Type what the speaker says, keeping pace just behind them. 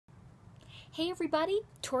Hey everybody,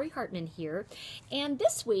 Tori Hartman here, and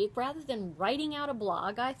this week, rather than writing out a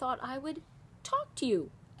blog, I thought I would talk to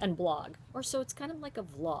you and blog, or so it's kind of like a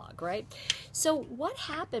vlog, right? So what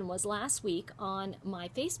happened was last week on my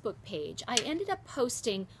Facebook page, I ended up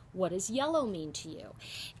posting what does yellow mean to you?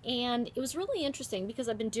 And it was really interesting because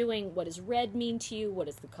I've been doing what does red mean to you, what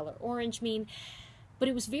does the color orange mean? But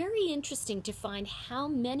it was very interesting to find how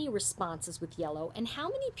many responses with yellow and how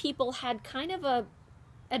many people had kind of a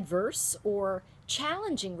adverse or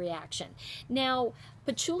challenging reaction. Now,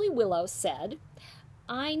 Patchouli Willow said,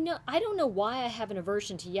 I don't know why I have an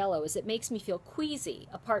aversion to yellow, as it makes me feel queasy,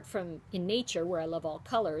 apart from in nature where I love all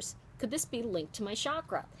colors. Could this be linked to my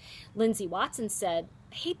chakra? Lindsay Watson said,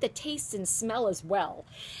 I hate the taste and smell as well.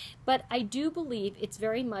 But I do believe it's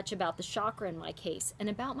very much about the chakra in my case and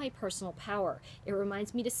about my personal power. It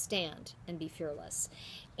reminds me to stand and be fearless.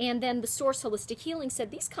 And then the Source Holistic Healing said,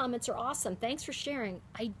 these comments are awesome. Thanks for sharing.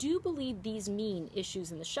 I do believe these mean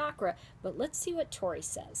issues in the chakra, but let's see what Tori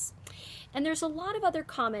says. And there's a lot of other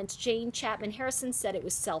comments. Jane Chapman Harrison said it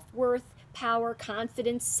was self-worth, power,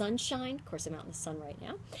 confidence, sunshine. Of course, I'm out in the sun right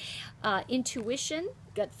now. Intuition,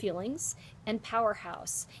 gut feelings, and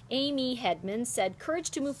powerhouse. Amy Hedman said, courage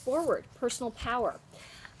to move forward, personal power.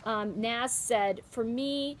 Naz said, for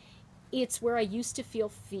me, it's where I used to feel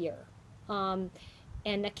fear.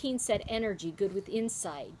 And Nakeen said, energy, good with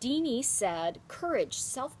insight. Deanie said, courage,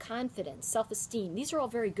 self-confidence, self-esteem. These are all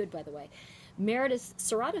very good, by the way. Meredith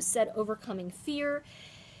Serrato said, overcoming fear.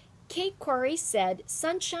 Kate Quarry said,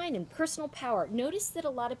 sunshine and personal power. Notice that a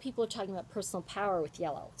lot of people are talking about personal power with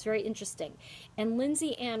yellow. It's very interesting. And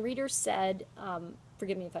Lindsay Ann Reeder said,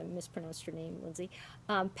 forgive me if I mispronounced your name, Lindsay,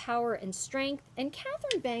 power and strength. And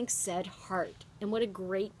Catherine Banks said heart. And what a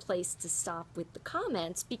great place to stop with the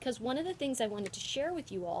comments, because one of the things I wanted to share with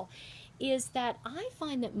you all is that I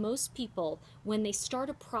find that most people, when they start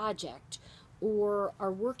a project or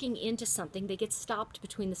are working into something, they get stopped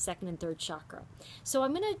between the second and third chakra. So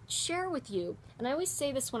I'm going to share with you, and I always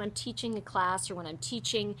say this when I'm teaching a class or when I'm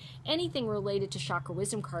teaching anything related to chakra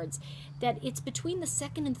wisdom cards, that it's between the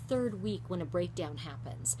second and third week when a breakdown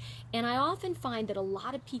happens. And I often find that a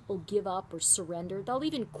lot of people give up or surrender. They'll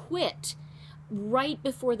even quit right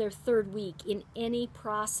before their third week in any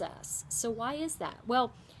process. So why is that?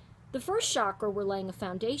 Well, the first chakra, we're laying a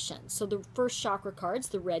foundation. So the first chakra cards,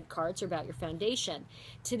 the red cards, are about your foundation.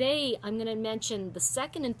 Today, I'm going to mention the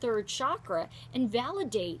second and third chakra and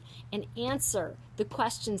validate and answer the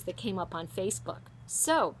questions that came up on Facebook.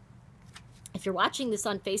 So if you're watching this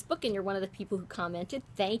on Facebook and you're one of the people who commented,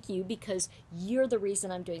 thank you, because you're the reason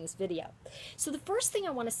I'm doing this video. So the first thing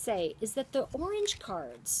I want to say is that the orange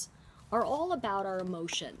cards are all about our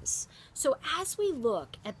emotions. So as we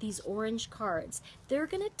look at these orange cards, they're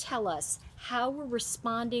going to tell us how we're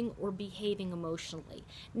responding or behaving emotionally.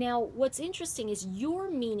 Now, what's interesting is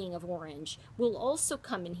your meaning of orange will also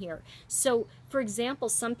come in here. So, for example,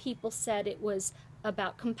 some people said it was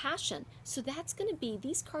about compassion. So that's going to be,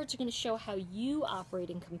 these cards are going to show how you operate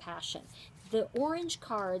in compassion. The orange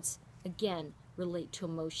cards, again, relate to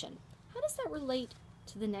emotion. How does that relate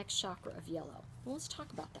to the next chakra of yellow? Well, let's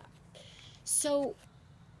talk about that. So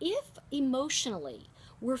if emotionally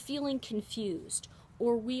we're feeling confused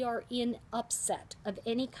or we are in upset of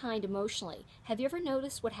any kind emotionally, have you ever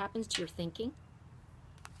noticed what happens to your thinking?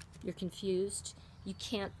 You're confused. You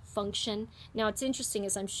can't function. Now, it's interesting,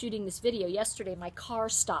 as I'm shooting this video yesterday, my car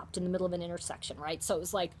stopped in the middle of an intersection, right? So it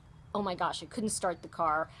was like, oh my gosh, I couldn't start the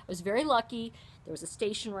car. I was very lucky. There was a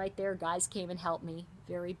station right there. Guys came and helped me.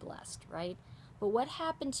 Very blessed, right? But what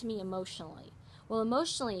happened to me emotionally? Well,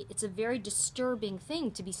 emotionally, it's a very disturbing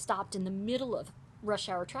thing to be stopped in the middle of rush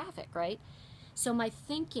hour traffic, right? So my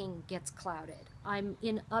thinking gets clouded. I'm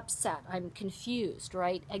in upset. I'm confused,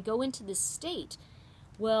 right? I go into this state.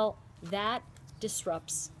 Well, that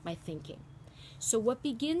disrupts my thinking. So what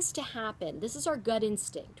begins to happen, this is our gut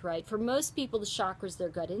instinct, right? For most people, the chakra is their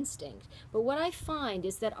gut instinct. But what I find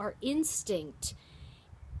is that our instinct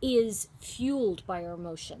is fueled by our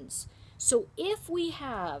emotions. So if we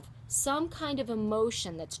have some kind of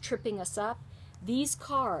emotion that's tripping us up, these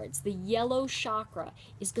cards, the yellow chakra,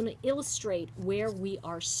 is going to illustrate where we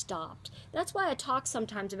are stopped. That's why I talk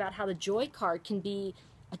sometimes about how the joy card can be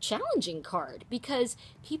a challenging card, because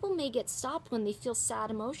people may get stopped when they feel sad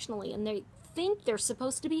emotionally and they think they're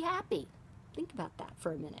supposed to be happy. Think about that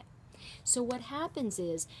for a minute. So what happens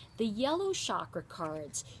is the yellow chakra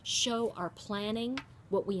cards show our planning,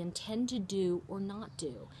 what we intend to do or not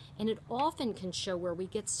do. And it often can show where we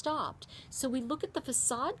get stopped. So we look at the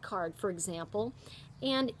facade card, for example,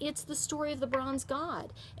 and it's the story of the bronze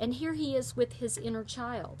god. And here he is with his inner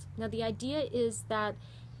child. Now the idea is that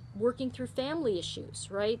working through family issues,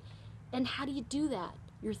 right? And how do you do that?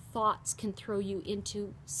 Your thoughts can throw you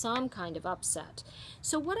into some kind of upset.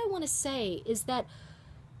 So what I want to say is that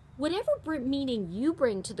whatever meaning you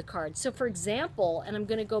bring to the card. So for example, and I'm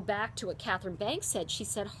going to go back to what Catherine Banks said, she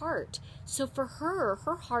said heart. So for her,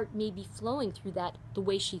 her heart may be flowing through that the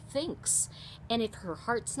way she thinks. And if her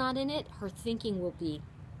heart's not in it, her thinking will be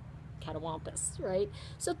catawampus, right?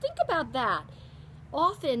 So think about that.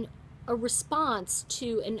 Often a response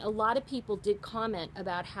to, and a lot of people did comment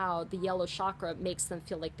about how the yellow chakra makes them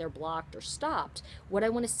feel like they're blocked or stopped. What I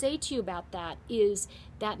want to say to you about that is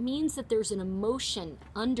that means that there's an emotion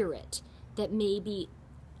under it that may be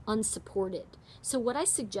unsupported. So what I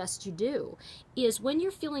suggest you do is when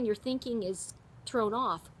you're feeling your thinking is thrown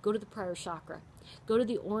off, go to the prayer chakra. Go to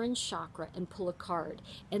the orange chakra and pull a card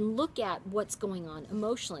and look at what's going on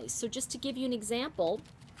emotionally. So just to give you an example,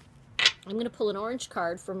 I'm going to pull an orange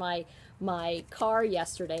card for my car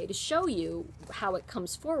yesterday to show you how it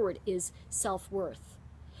comes forward is self-worth.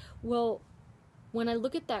 Well, when I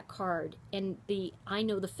look at that card and I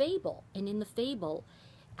know the fable, and in the fable,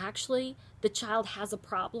 actually the child has a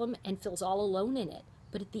problem and feels all alone in it.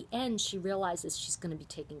 But at the end, she realizes she's going to be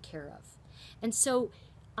taken care of. And so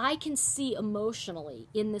I can see emotionally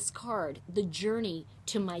in this card the journey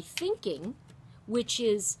to my thinking, which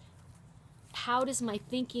is, how does my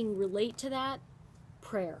thinking relate to that?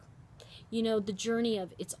 Prayer. You know, the journey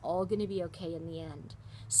of it's all going to be okay in the end.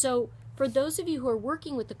 So for those of you who are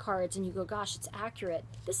working with the cards and you go, gosh, it's accurate,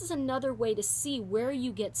 this is another way to see where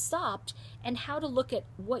you get stopped and how to look at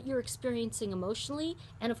what you're experiencing emotionally,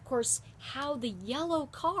 and of course how the yellow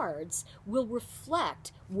cards will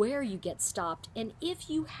reflect where you get stopped. And if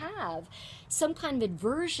you have some kind of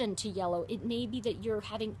aversion to yellow, it may be that you're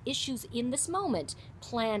having issues in this moment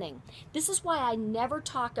planning. This is why I never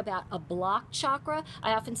talk about a blocked chakra.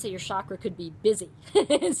 I often say your chakra could be busy.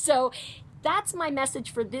 So that's my message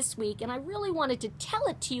for this week, and I really wanted to tell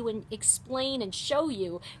it to you and explain and show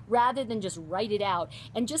you rather than just write it out.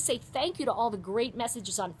 And just say thank you to all the great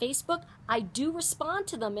messages on Facebook. I do respond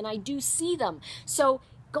to them and I do see them. So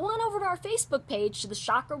go on over to our Facebook page, to the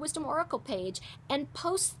Chakra Wisdom Oracle page, and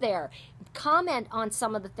post there. Comment on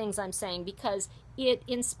some of the things I'm saying, because it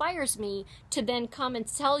inspires me to then come and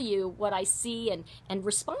tell you what I see and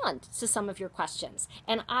respond to some of your questions.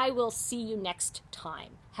 And I will see you next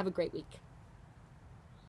time. Have a great week.